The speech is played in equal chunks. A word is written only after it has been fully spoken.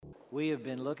We have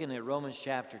been looking at Romans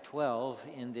chapter 12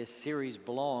 in this series,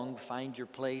 Belong, Find Your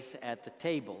Place at the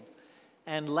Table.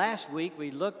 And last week we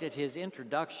looked at his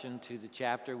introduction to the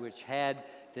chapter, which had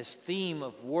this theme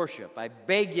of worship. I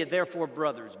beg you, therefore,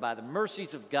 brothers, by the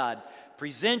mercies of God,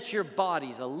 present your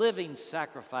bodies a living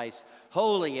sacrifice,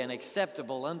 holy and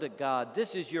acceptable unto God.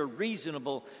 This is your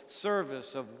reasonable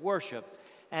service of worship.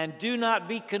 And do not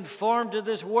be conformed to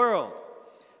this world,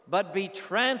 but be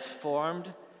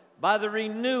transformed by the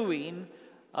renewing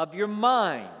of your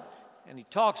mind. And he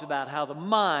talks about how the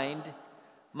mind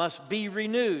must be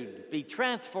renewed, be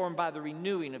transformed by the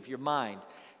renewing of your mind.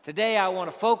 Today I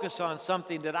want to focus on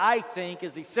something that I think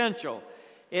is essential.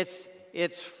 It's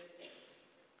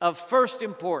of first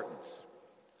importance,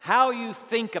 how you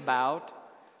think about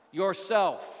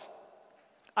yourself.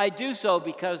 I do so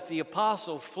because the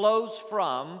apostle flows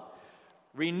from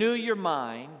renew your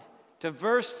mind to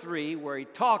verse 3, where he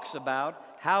talks about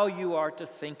how you are to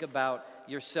think about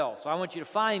yourself. So I want you to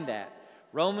find that.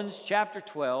 Romans chapter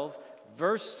 12,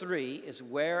 verse 3 is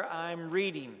where I'm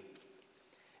reading.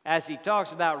 As he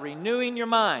talks about renewing your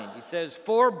mind, he says,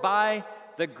 "For by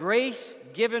the grace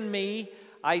given me,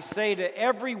 I say to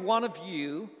every one of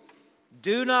you,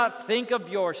 do not think of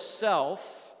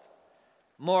yourself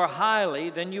more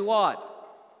highly than you ought,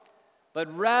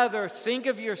 but rather think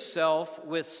of yourself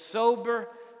with sober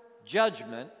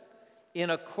judgment in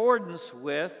accordance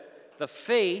with the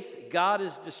faith God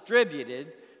has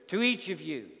distributed to each of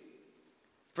you.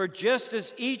 For just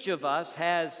as each of us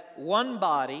has one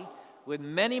body with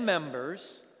many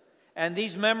members, and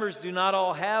these members do not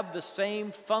all have the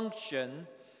same function,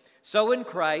 so in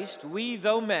Christ we,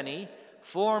 though many,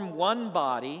 form one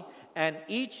body, and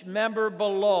each member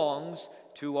belongs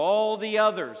to all the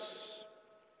others."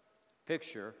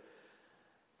 Picture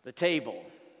the table.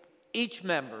 Each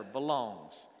member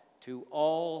belongs to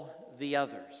all the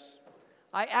others.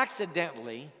 I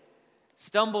accidentally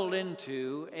stumbled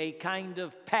into a kind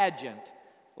of pageant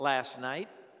last night.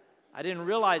 I didn't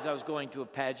realize I was going to a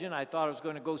pageant. I thought I was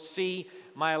going to go see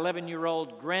my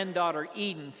 11-year-old granddaughter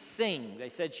Eden sing. They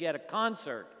said she had a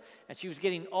concert, and she was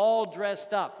getting all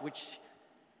dressed up, which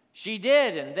she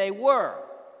did, and they were.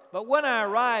 But when I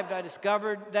arrived, I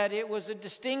discovered that it was a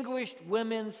distinguished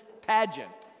women's pageant.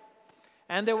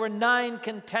 And there were 9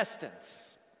 contestants.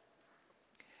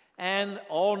 And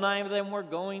all 9 of them were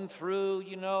going through,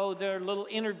 their little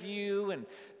interview. And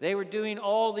they were doing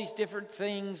all these different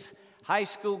things. High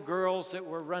school girls that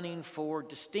were running for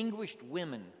distinguished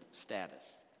women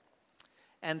status.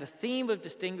 And the theme of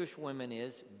distinguished women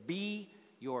is, be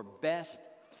your best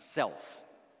self.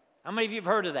 How many of you have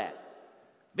heard of that?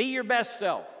 Be your best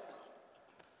self.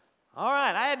 All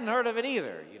right, I hadn't heard of it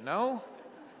either,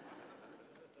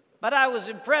 But I was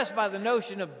impressed by the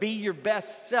notion of be your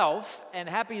best self, and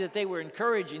happy that they were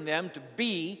encouraging them to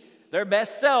be their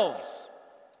best selves.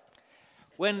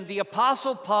 When the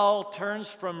Apostle Paul turns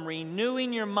from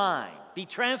renewing your mind, be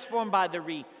transformed by the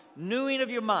renewing of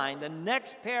your mind, the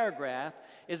next paragraph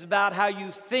is about how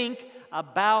you think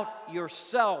about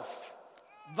yourself.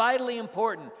 Vitally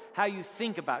important, how you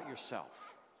think about yourself.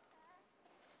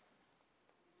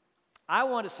 I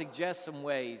want to suggest some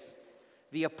ways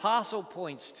the apostle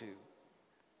points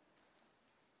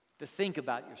to think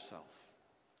about yourself.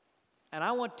 And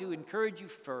I want to encourage you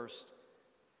first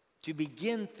to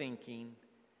begin thinking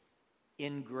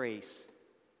in grace.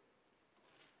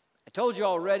 I told you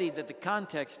already that the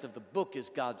context of the book is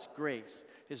God's grace,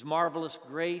 His marvelous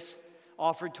grace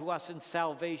offered to us in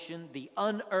salvation, the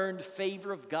unearned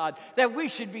favor of God, that we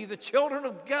should be the children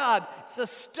of God. It's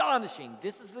astonishing.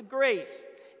 This is the grace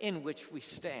in which we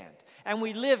stand. And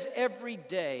we live every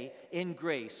day in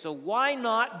grace. So why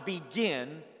not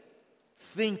begin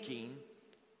thinking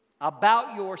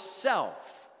about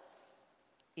yourself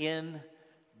in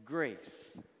grace?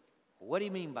 What do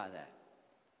you mean by that?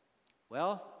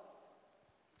 Well,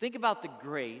 think about the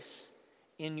grace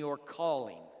in your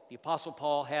calling. The Apostle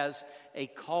Paul has a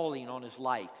calling on his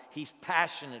life. He's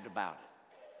passionate about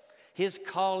it. His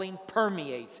calling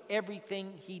permeates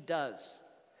everything he does.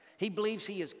 He believes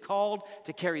he is called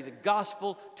to carry the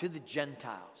gospel to the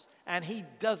Gentiles. And he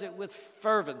does it with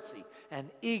fervency and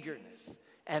eagerness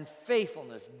and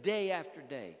faithfulness day after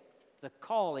day. The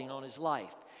calling on his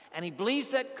life. And he believes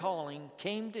that calling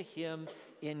came to him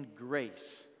in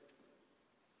grace.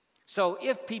 So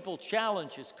if people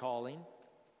challenge his calling,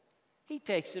 he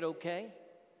takes it okay,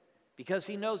 because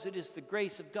he knows it is the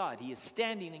grace of God. He is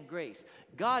standing in grace.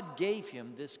 God gave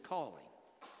him this calling.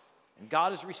 And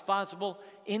God is responsible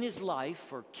in his life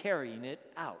for carrying it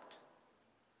out.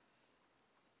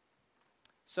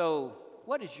 So,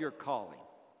 what is your calling?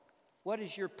 What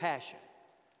is your passion?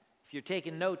 If you're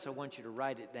taking notes, I want you to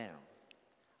write it down.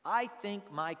 I think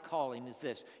my calling is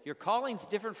this. Your calling's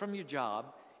different from your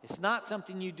job. It's not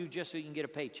something you do just so you can get a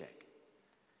paycheck.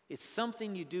 It's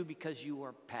something you do because you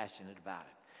are passionate about it.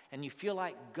 And you feel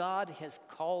like God has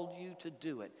called you to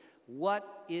do it. What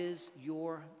is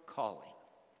your calling?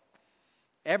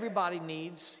 Everybody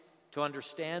needs to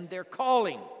understand their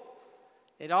calling.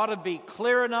 It ought to be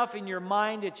clear enough in your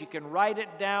mind that you can write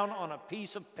it down on a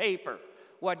piece of paper,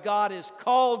 what God has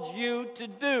called you to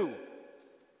do.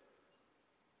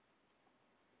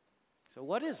 So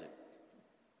what is it?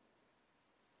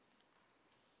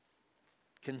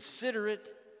 Consider it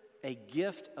a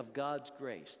gift of God's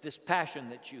grace. This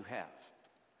passion that you have,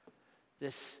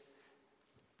 this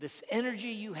energy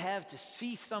you have to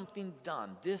see something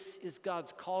done. This is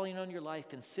God's calling on your life.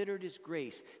 Consider it His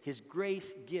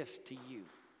grace gift to you.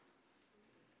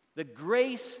 The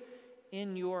grace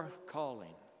in your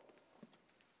calling.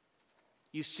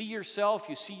 You see yourself,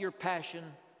 you see your passion,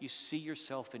 you see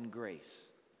yourself in grace.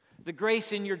 The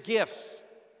grace in your gifts.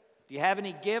 Do you have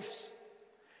any gifts?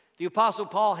 The Apostle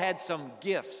Paul had some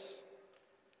gifts.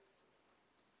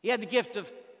 He had the gift of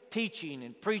teaching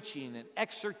and preaching and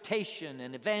exhortation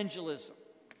and evangelism.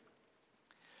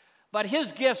 But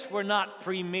his gifts were not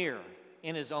premier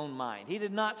in his own mind. He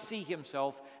did not see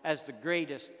himself as the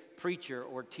greatest preacher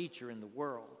or teacher in the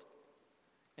world.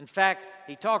 In fact,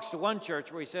 he talks to one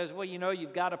church where he says, well,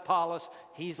 you've got Apollos.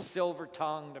 He's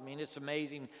silver-tongued. I mean, it's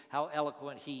amazing how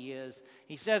eloquent he is.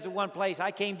 He says in one place,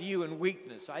 I came to you in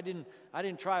weakness. I didn't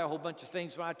try a whole bunch of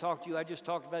things when I talked to you. I just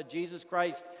talked about Jesus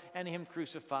Christ and Him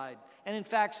crucified. And in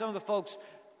fact, some of the folks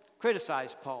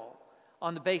criticized Paul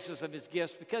on the basis of his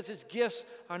gifts because his gifts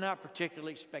are not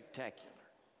particularly spectacular.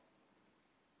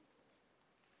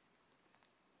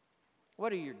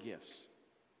 What are your gifts?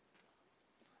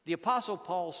 The Apostle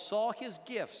Paul saw his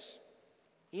gifts,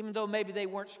 even though maybe they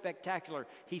weren't spectacular.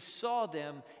 He saw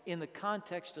them in the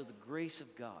context of the grace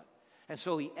of God. And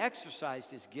so he exercised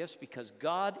his gifts because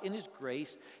God, in His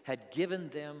grace, had given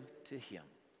them to him.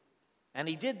 And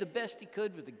he did the best he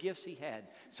could with the gifts he had.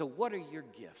 So what are your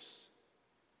gifts?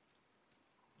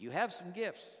 You have some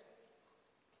gifts.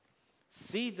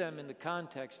 See them in the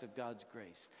context of God's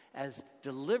grace as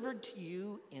delivered to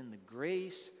you in the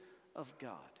grace of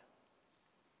God.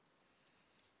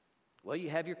 Well,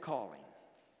 you have your calling,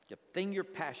 the thing you're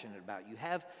passionate about. You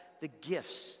have the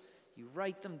gifts. You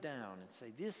write them down and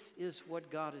say, this is what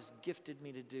God has gifted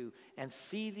me to do. And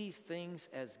see these things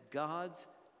as God's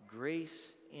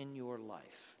grace in your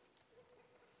life.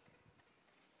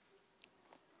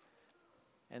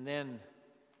 And then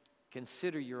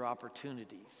consider your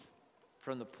opportunities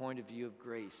from the point of view of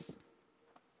grace.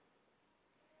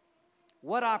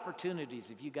 What opportunities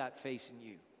have you got facing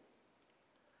you?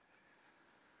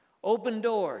 Open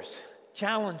doors,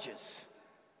 challenges.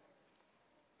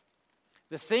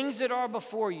 The things that are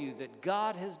before you that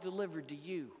God has delivered to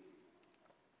you.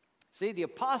 See, the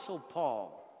Apostle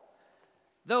Paul,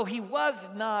 though he was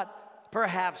not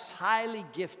perhaps highly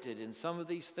gifted in some of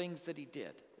these things that he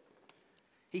did,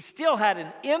 he still had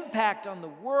an impact on the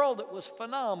world that was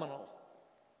phenomenal.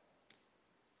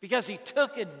 Because he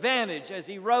took advantage, as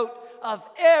he wrote, of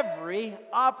every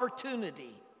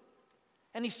opportunity.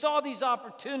 And he saw these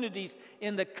opportunities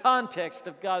in the context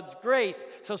of God's grace.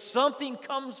 So something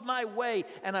comes my way,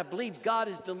 and I believe God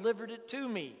has delivered it to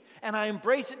me. And I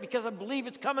embrace it because I believe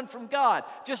it's coming from God.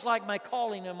 Just like my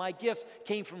calling and my gifts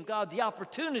came from God, the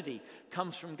opportunity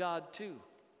comes from God too.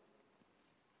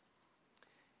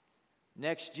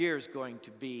 Next year is going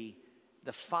to be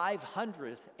the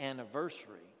 500th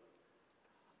anniversary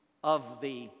of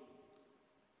the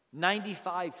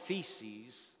 95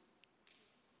 Theses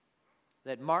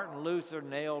that Martin Luther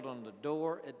nailed on the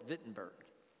door at Wittenberg.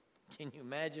 Can you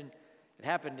imagine? It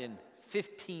happened in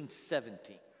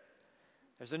 1517.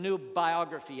 There's a new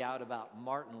biography out about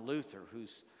Martin Luther,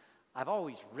 who's I've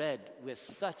always read with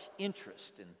such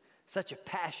interest and such a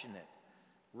passionate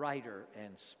writer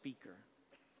and speaker.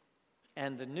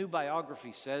 And the new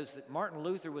biography says that Martin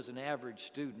Luther was an average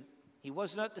student. He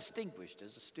was not distinguished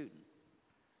as a student.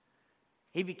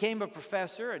 He became a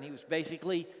professor, and he was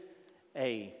basically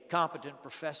a competent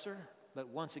professor, but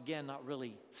once again, not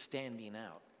really standing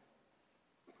out.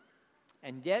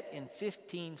 And yet, in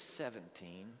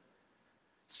 1517,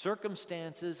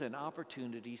 circumstances and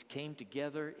opportunities came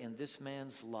together in this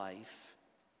man's life,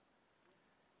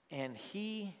 and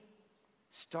he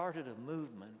started a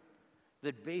movement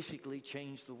that basically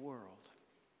changed the world.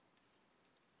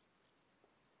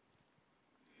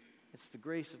 It's the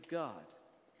grace of God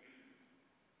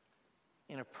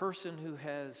in a person who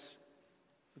has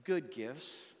good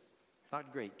gifts,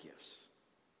 not great gifts.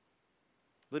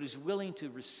 but who's willing to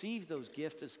receive those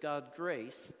gifts as God's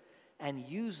grace and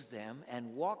use them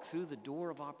and walk through the door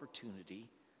of opportunity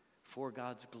for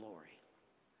God's glory.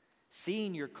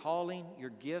 Seeing your calling, your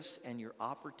gifts, and your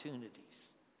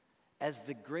opportunities as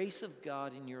the grace of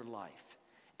God in your life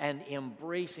and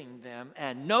embracing them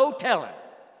and no telling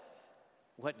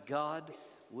what God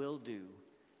will do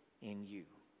in you.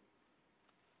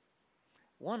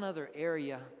 One other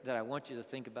area that I want you to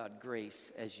think about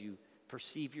grace as you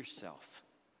perceive yourself.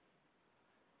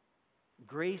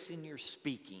 Grace in your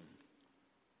speaking.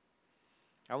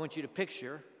 I want you to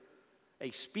picture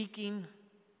a speaking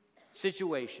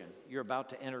situation you're about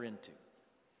to enter into.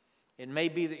 It may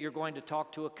be that you're going to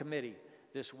talk to a committee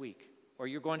this week, or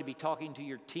you're going to be talking to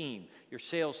your team, your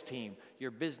sales team,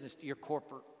 your business, your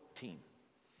corporate team.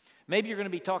 Maybe you're going to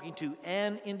be talking to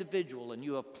an individual and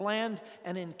you have planned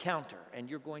an encounter and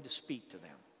you're going to speak to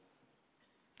them.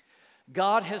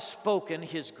 God has spoken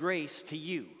His grace to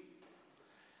you.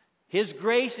 His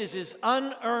grace is His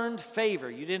unearned favor.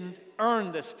 You didn't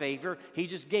earn this favor. He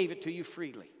just gave it to you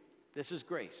freely. This is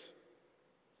grace.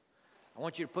 I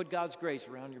want you to put God's grace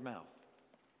around your mouth,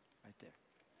 right there.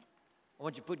 I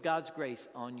want you to put God's grace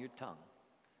on your tongue.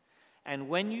 And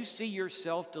when you see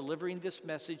yourself delivering this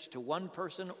message to one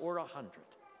person or 100, I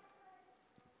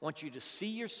want you to see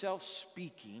yourself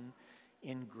speaking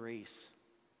in grace,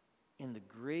 in the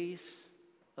grace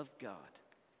of God.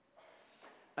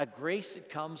 A grace that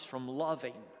comes from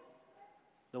loving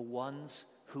the ones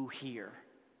who hear.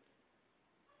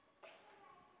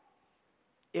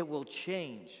 It will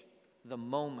change the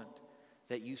moment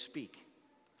that you speak,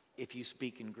 if you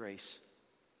speak in grace.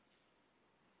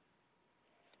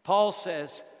 Paul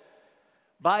says,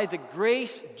 by the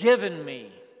grace given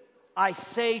me, I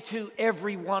say to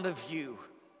every one of you.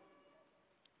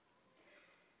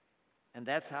 And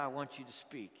that's how I want you to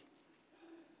speak.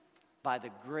 By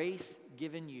the grace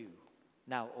given you,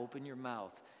 now open your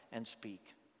mouth and speak.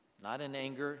 Not in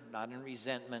anger, not in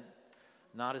resentment,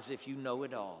 not as if you know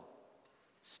it all.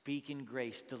 Speak in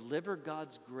grace. Deliver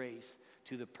God's grace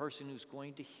to the person who's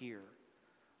going to hear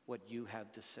what you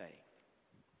have to say.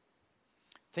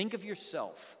 Think of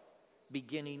yourself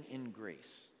beginning in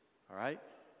grace, all right?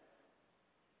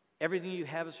 Everything you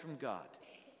have is from God.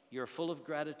 You're full of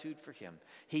gratitude for Him.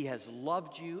 He has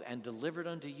loved you and delivered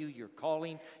unto you your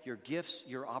calling, your gifts,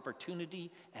 your opportunity,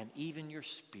 and even your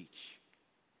speech.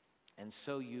 And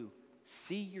so you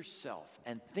see yourself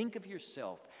and think of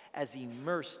yourself as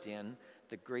immersed in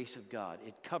the grace of God.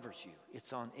 It covers you.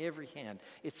 It's on every hand.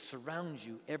 It surrounds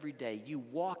you every day. You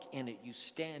walk in it. You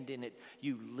stand in it.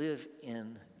 You live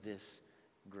in this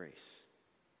grace.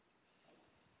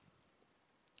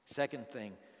 Second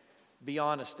thing, be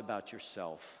honest about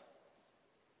yourself.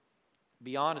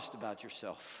 Be honest about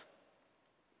yourself.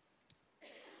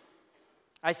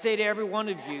 I say to every one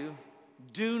of you,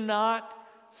 do not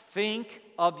think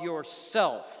of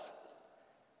yourself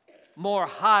more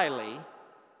highly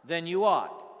than you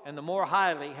ought. And the more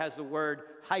highly has the word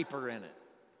hyper in it.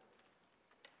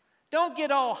 Don't get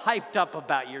all hyped up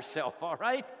about yourself, all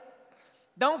right?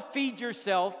 Don't feed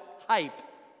yourself hype.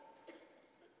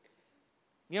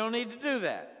 You don't need to do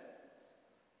that.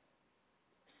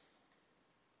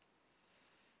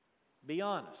 Be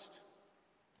honest.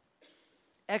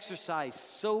 Exercise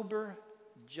sober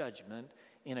judgment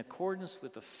in accordance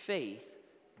with the faith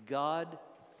God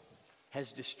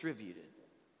has distributed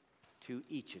to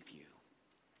each of you.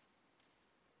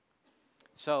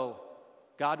 So,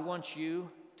 God wants you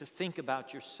to think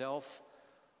about yourself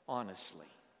honestly.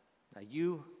 Now,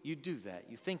 you do that.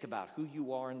 You think about who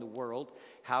you are in the world,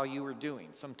 how you are doing.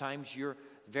 Sometimes you're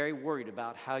very worried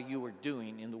about how you are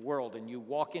doing in the world, and you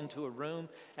walk into a room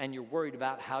and you're worried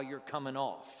about how you're coming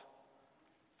off.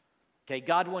 Okay,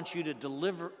 God wants you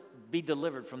to be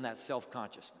delivered from that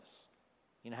self-consciousness.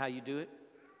 You know how you do it?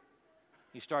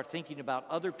 You start thinking about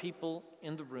other people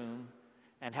in the room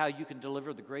and how you can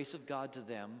deliver the grace of God to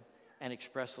them and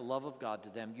express the love of God to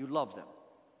them. You love them.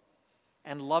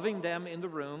 And loving them in the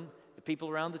room, the people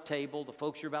around the table, the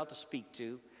folks you're about to speak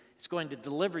to, it's going to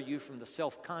deliver you from the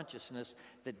self-consciousness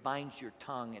that binds your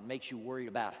tongue and makes you worried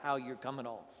about how you're coming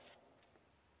off.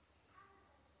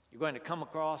 You're going to come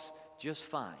across just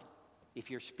fine if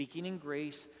you're speaking in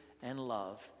grace and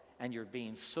love and you're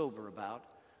being sober about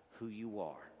who you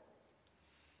are.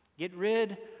 Get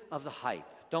rid of the hype.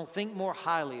 Don't think more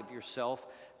highly of yourself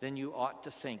than you ought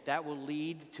to think. That will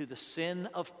lead to the sin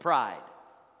of pride.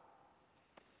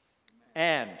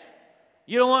 And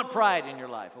you don't want pride in your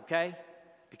life, okay?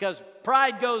 Because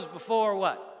pride goes before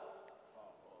what?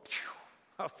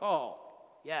 A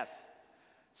fall. Yes.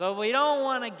 So we don't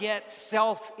want to get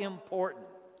self-important.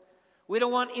 We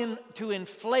don't want to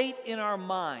inflate in our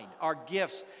mind our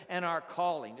gifts and our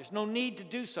calling. There's no need to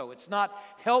do so. It's not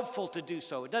helpful to do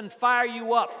so. It doesn't fire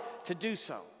you up to do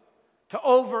so, to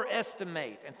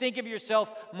overestimate and think of yourself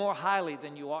more highly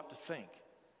than you ought to think.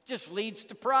 It just leads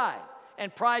to pride,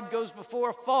 and pride goes before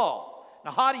a fall.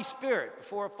 A haughty spirit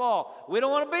before a fall. We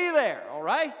don't want to be there, all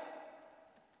right?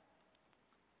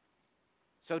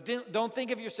 So don't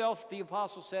think of yourself, the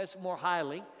apostle says, more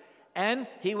highly. And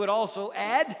he would also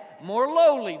add, more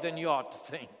lowly than you ought to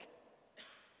think.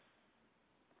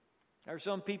 There are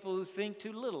some people who think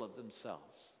too little of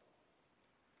themselves.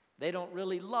 They don't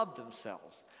really love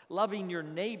themselves. Loving your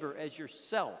neighbor as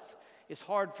yourself is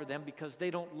hard for them because they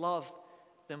don't love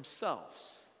themselves.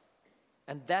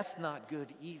 And that's not good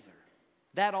either.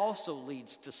 That also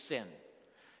leads to sin.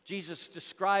 Jesus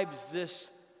describes this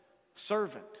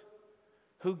servant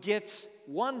who gets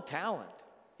 1 talent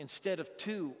instead of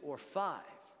 2 or 5.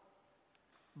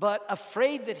 But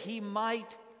afraid that he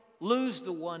might lose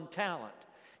the 1 talent,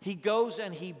 he goes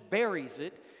and he buries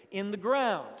it in the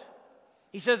ground.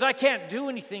 He says, I can't do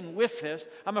anything with this.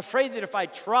 I'm afraid that if I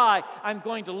try, I'm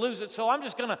going to lose it. So I'm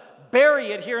just going to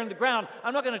bury it here in the ground.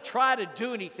 I'm not going to try to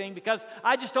do anything because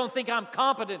I just don't think I'm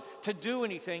competent to do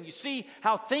anything. You see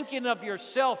how thinking of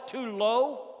yourself too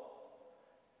low?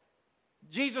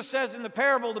 Jesus says in the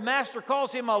parable, the master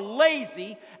calls him a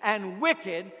lazy and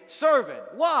wicked servant.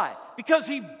 Why? Because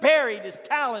he buried his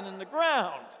talent in the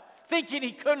ground, thinking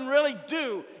he couldn't really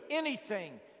do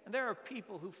anything. And there are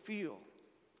people who feel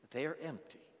that they are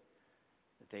empty,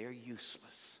 that they are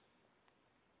useless.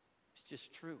 It's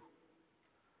just true.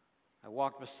 I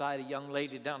walked beside a young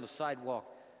lady down the sidewalk.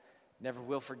 Never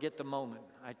will forget the moment.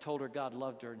 I told her God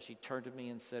loved her, and she turned to me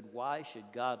and said, why should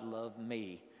God love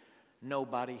me?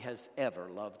 Nobody has ever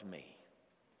loved me.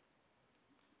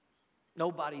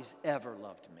 Nobody's ever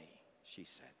loved me, she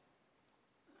said.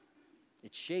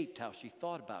 It shaped how she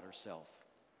thought about herself,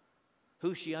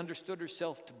 who she understood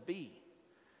herself to be,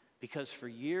 because for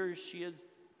years she had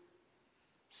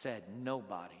said,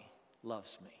 nobody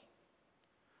loves me.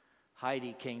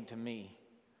 Heidi came to me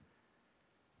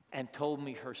and told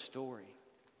me her story.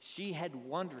 She had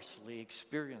wondrously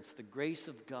experienced the grace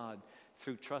of God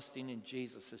through trusting in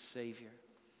Jesus as Savior.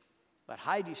 But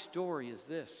Heidi's story is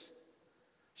this.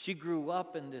 She grew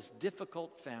up in this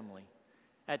difficult family.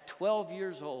 At 12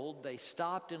 years old, they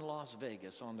stopped in Las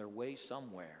Vegas on their way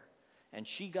somewhere, and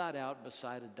she got out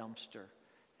beside a dumpster,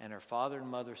 and her father and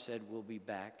mother said, we'll be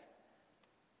back,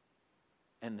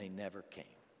 and they never came.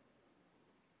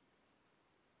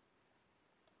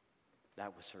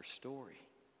 That was her story.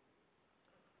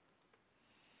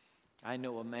 I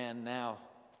know a man now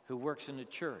who works in a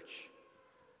church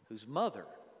whose mother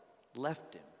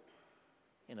left him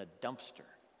in a dumpster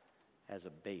as a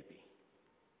baby.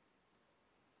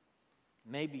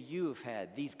 Maybe you have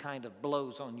had these kind of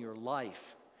blows on your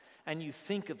life and you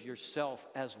think of yourself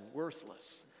as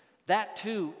worthless. That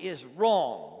too is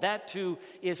wrong. That too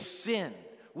is sin.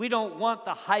 We don't want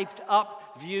the hyped up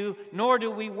view, nor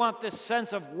do we want this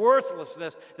sense of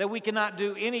worthlessness that we cannot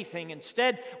do anything.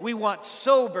 Instead, we want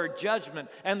sober judgment.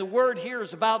 And the word here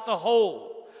is about the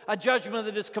whole. A judgment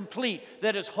that is complete,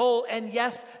 that is whole, and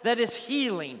yes, that is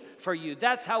healing for you.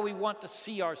 That's how we want to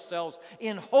see ourselves,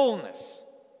 in wholeness.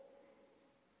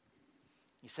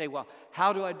 You say, well,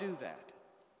 how do I do that?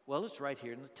 Well, it's right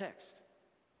here in the text.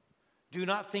 Do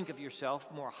not think of yourself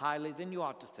more highly than you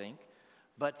ought to think,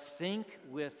 but think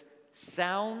with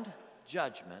sound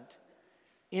judgment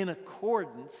in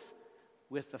accordance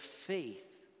with the faith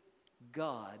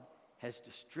God has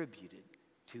distributed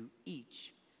to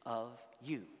each of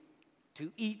you.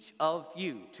 To each of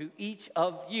you. To each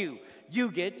of you.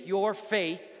 You get your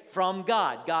faith from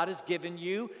God. God has given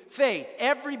you faith.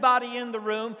 Everybody in the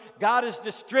room, God has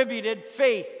distributed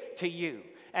faith to you.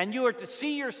 And you are to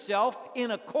see yourself in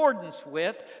accordance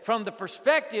with, from the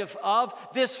perspective of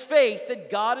this faith that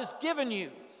God has given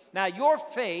you. Now, your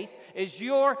faith is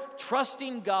your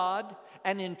trusting God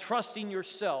and entrusting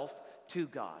yourself to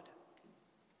God.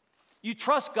 You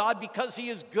trust God because He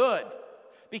is good,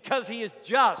 because He is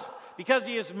just, because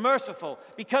He is merciful,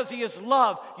 because He is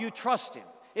love. You trust Him.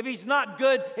 If He's not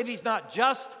good, if He's not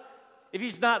just, if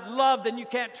He's not love, then you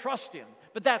can't trust Him.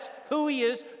 But that's who He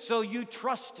is, so you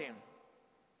trust Him.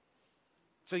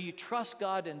 So you trust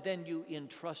God and then you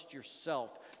entrust yourself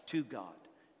to God.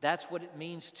 That's what it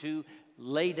means to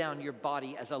lay down your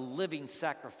body as a living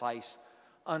sacrifice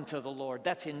unto the Lord.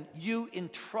 That's in you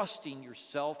entrusting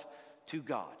yourself to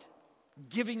God.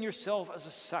 Giving yourself as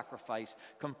a sacrifice,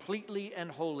 completely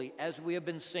and wholly, as we have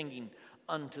been singing,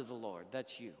 unto the Lord.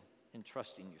 That's you,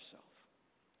 entrusting yourself.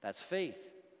 That's faith.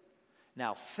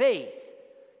 Now, faith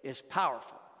is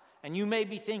powerful. And you may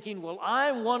be thinking, well,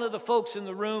 I'm one of the folks in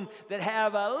the room that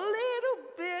have a little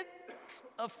bit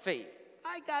of faith.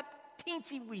 I got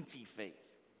teensy-weensy faith.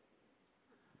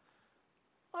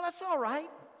 Well, that's all right.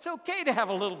 It's okay to have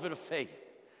a little bit of faith.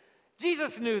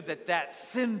 Jesus knew that that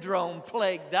syndrome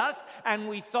plagued us, and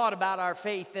we thought about our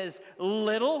faith as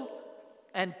little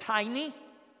and tiny.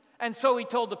 And so he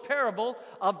told the parable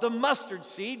of the mustard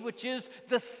seed, which is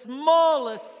the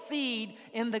smallest seed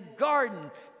in the garden,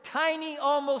 tiny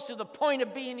almost to the point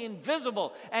of being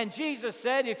invisible. And Jesus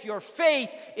said, if your faith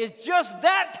is just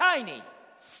that tiny,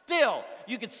 still,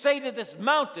 you could say to this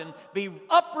mountain, be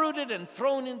uprooted and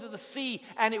thrown into the sea,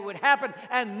 and it would happen,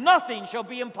 and nothing shall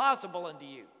be impossible unto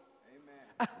you.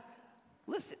 Amen.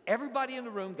 Listen, everybody in the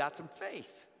room got some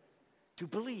faith to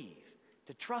believe,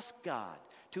 to trust God,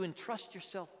 to entrust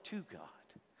yourself to God.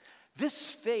 This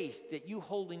faith that you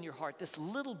hold in your heart, this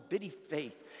little bitty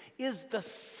faith, is the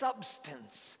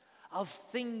substance of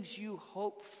things you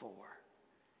hope for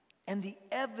and the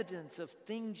evidence of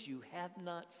things you have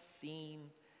not seen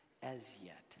as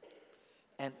yet.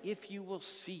 And if you will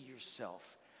see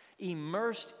yourself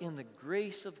immersed in the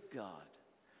grace of God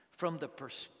from the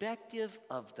perspective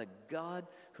of the God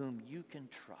whom you can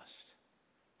trust,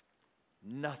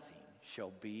 nothing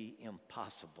shall be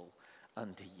impossible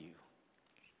unto you.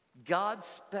 God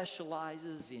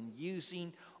specializes in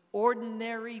using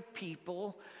ordinary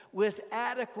people with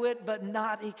adequate but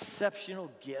not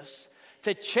exceptional gifts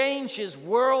to change his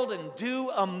world and do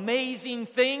amazing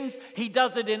things. He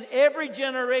does it in every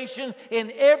generation,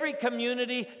 in every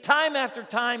community, time after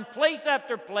time, place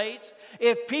after place.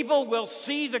 If people will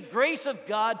see the grace of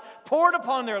God poured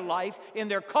upon their life, in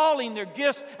their calling, their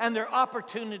gifts, and their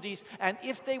opportunities, and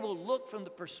if they will look from the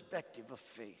perspective of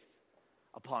faith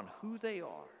upon who they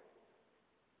are,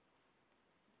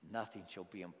 nothing shall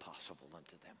be impossible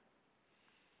unto them.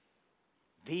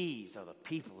 These are the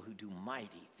people who do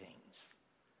mighty things,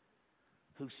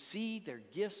 who see their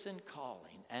gifts and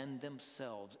calling and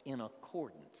themselves in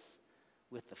accordance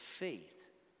with the faith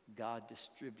God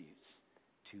distributes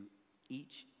to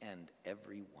each and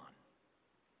every one.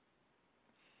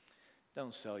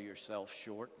 Don't sell yourself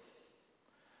short.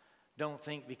 Don't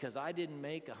think because I didn't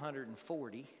make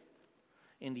 140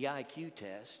 in the IQ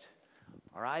test,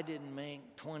 or I didn't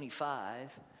make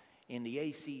 25 in the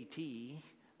ACT,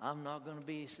 I'm not going to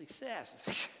be a success.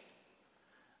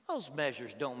 Those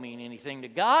measures don't mean anything to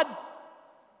God.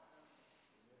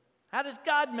 How does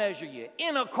God measure you?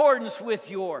 In accordance with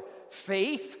your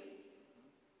faith,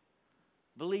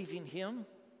 believing him.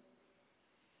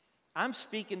 I'm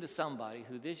speaking to somebody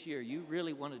who this year you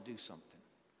really want to do something.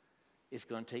 It's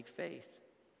going to take faith.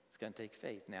 It's going to take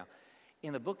faith. Now,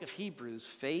 in the book of Hebrews,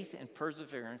 faith and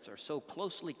perseverance are so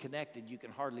closely connected you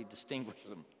can hardly distinguish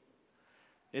them.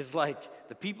 It's like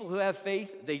the people who have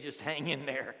faith, they just hang in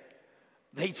there.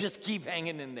 They just keep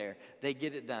hanging in there. They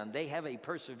get it done. They have a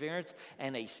perseverance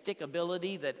and a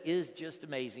stickability that is just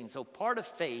amazing. So part of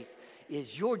faith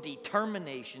is your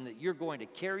determination that you're going to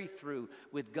carry through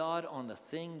with God on the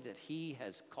thing that he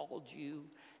has called you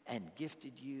and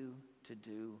gifted you to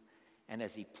do. And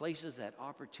as he places that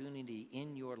opportunity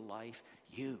in your life,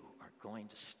 you are going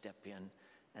to step in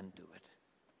and do it.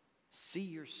 See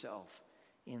yourself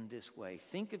in this way.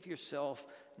 Think of yourself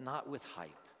not with hype,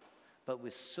 but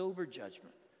with sober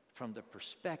judgment from the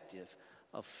perspective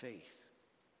of faith.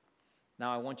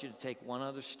 Now, I want you to take one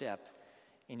other step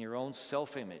in your own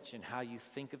self-image and how you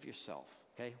think of yourself.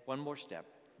 Okay? One more step.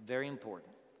 Very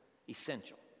important.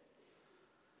 Essential.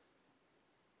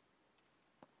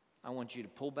 I want you to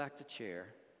pull back the chair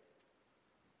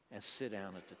and sit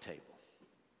down at the table.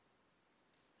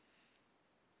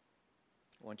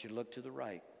 I want you to look to the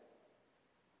right.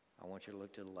 I want you to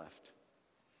look to the left.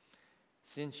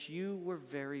 Since you were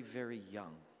very, very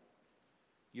young,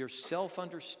 your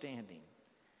self-understanding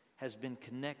has been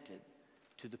connected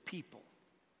to the people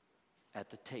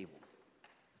at the table.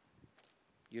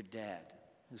 Your dad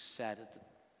who sat at the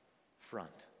front,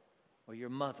 or your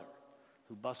mother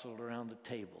who bustled around the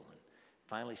table and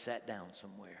finally sat down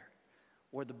somewhere,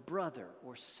 or the brother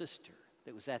or sister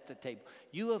that was at the table.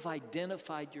 You have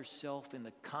identified yourself in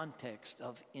the context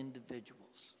of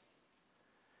individuals.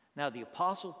 Now, the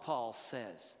Apostle Paul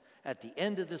says at the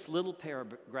end of this little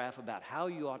paragraph about how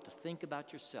you ought to think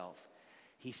about yourself,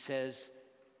 he says,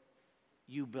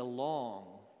 you belong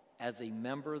as a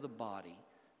member of the body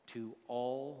to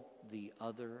all the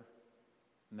other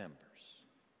members.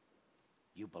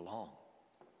 You belong.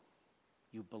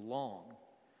 You belong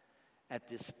at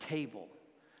this table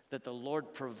that the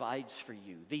Lord provides for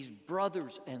you. These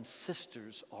brothers and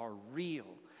sisters are real.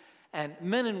 And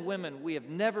men and women, we have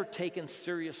never taken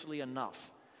seriously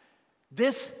enough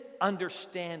This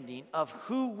understanding of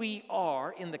who we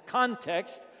are in the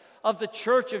context of the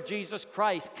Church of Jesus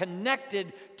Christ,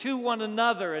 connected to one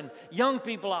another. And young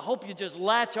people, I hope you just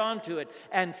latch onto it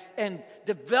and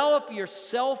develop your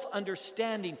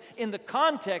self-understanding in the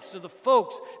context of the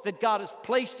folks that God has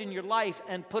placed in your life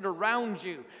and put around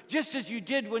you, just as you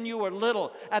did when you were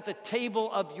little at the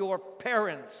table of your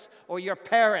parents or your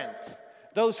parents.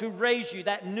 Those who raised you,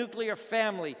 that nuclear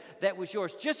family that was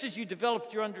yours, just as you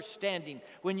developed your understanding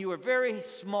when you were very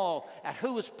small at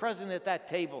who was present at that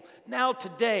table. Now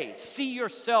today, see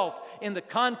yourself in the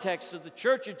context of the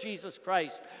Church of Jesus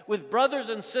Christ with brothers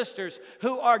and sisters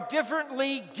who are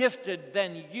differently gifted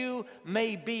than you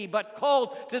may be, but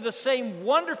called to the same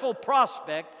wonderful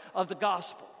prospect of the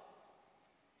gospel.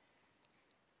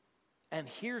 And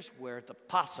here's where the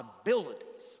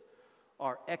possibilities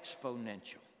are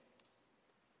exponential.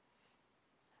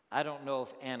 I don't know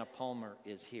if Anna Palmer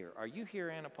is here. Are you here,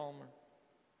 Anna Palmer?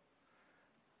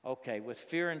 Okay, with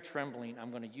fear and trembling, I'm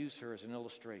going to use her as an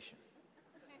illustration.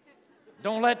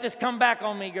 Don't let this come back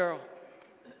on me, girl.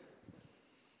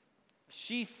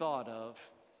 She thought of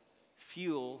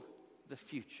Fuel the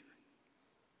Future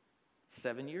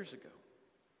 7 years ago.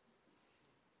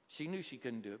 She knew she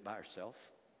couldn't do it by herself.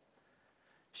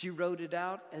 She wrote it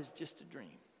out as just a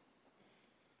dream.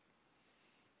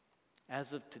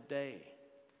 As of today,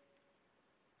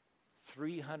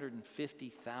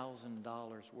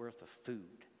 $350,000 worth of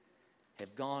food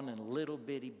have gone in little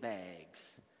bitty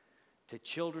bags to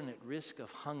children at risk of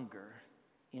hunger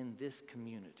in this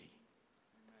community.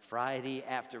 Friday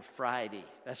after Friday.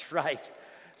 That's right.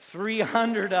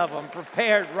 300 of them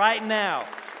prepared right now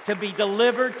to be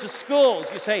delivered to schools.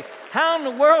 You say, how in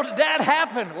the world did that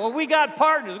happen? Well, we got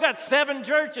partners. We got 7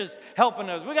 churches helping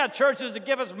us. We got churches that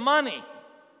give us money.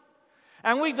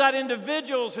 And we've got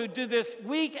individuals who do this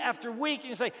week after week. And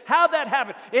you say, how'd that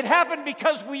happen? It happened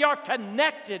because we are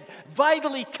connected,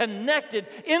 vitally connected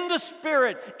in the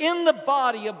Spirit, in the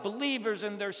body of believers.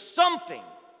 And there's something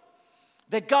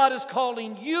that God is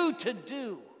calling you to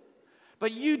do.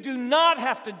 But you do not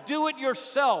have to do it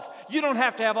yourself. You don't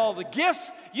have to have all the gifts.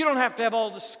 You don't have to have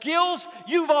all the skills.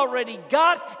 You've already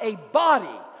got a body,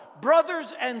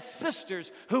 brothers and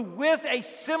sisters who with a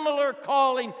similar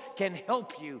calling can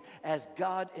help you as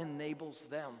God enables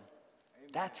them.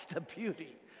 That's the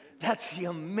beauty. That's the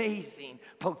amazing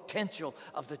potential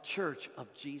of the Church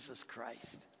of Jesus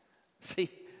Christ.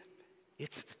 See,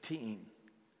 it's the team.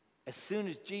 As soon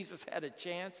as Jesus had a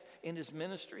chance in his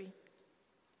ministry,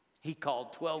 he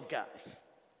called 12 guys.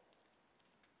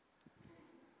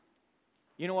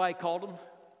 You know why he called them?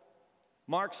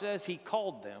 Mark says he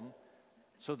called them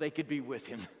so they could be with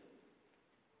him.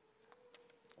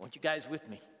 I want you guys with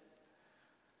me.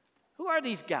 Who are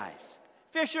these guys?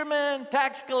 Fishermen,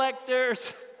 tax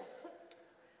collectors.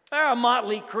 They're a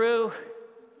motley crew.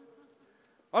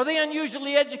 Are they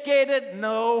unusually educated?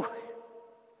 No.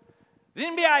 Did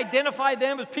anybody identify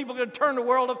them as people going to turn the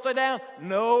world upside down?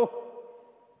 No.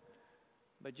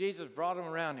 But Jesus brought them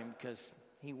around him because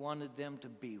he wanted them to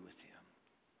be with him,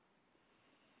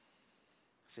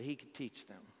 so he could teach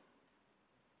them.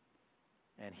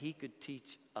 And he could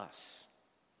teach us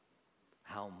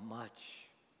how much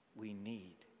we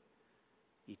need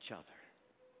each other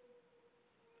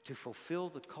to fulfill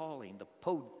the calling, the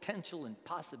potential and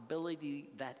possibility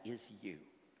that is you.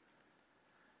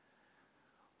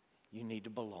 You need to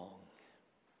belong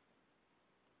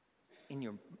in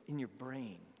your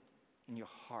brain, in your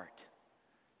heart.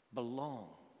 Belong.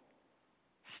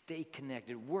 Stay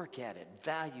connected. Work at it.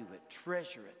 Value it.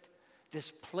 Treasure it.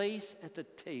 This place at the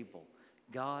table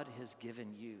God has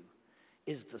given you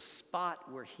is the spot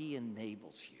where he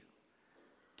enables you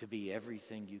to be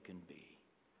everything you can be,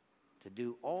 to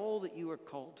do all that you are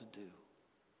called to do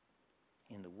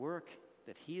in the work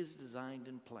that he has designed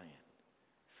and planned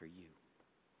for you.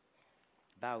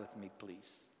 Bow with me, please.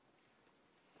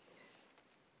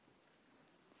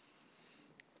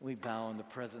 We bow in the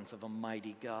presence of a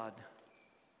mighty God.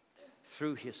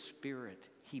 Through his Spirit,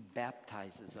 he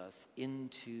baptizes us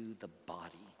into the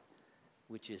body,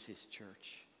 which is his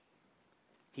church.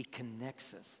 He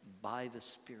connects us by the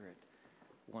Spirit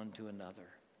one to another.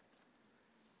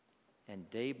 And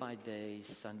day by day,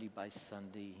 Sunday by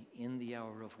Sunday, in the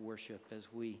hour of worship, as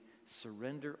we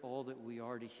surrender all that we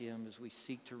are to him, as we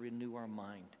seek to renew our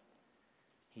mind,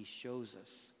 he shows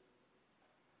us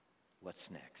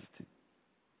what's next.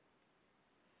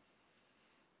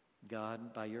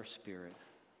 God, by your Spirit,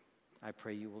 I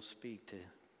pray you will speak to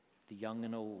the young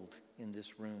and old in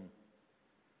this room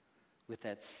with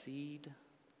that seed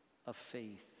of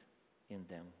faith in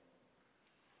them.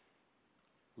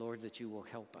 Lord, that you will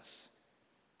help us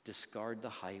discard the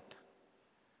hype,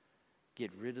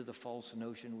 Get rid of the false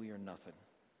notion we are nothing.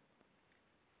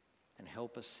 And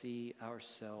help us see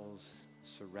ourselves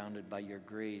surrounded by your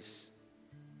grace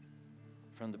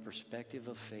from the perspective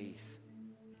of faith,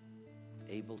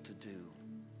 able to do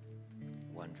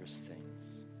wondrous things.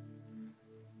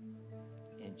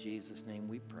 In Jesus' name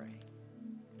we pray.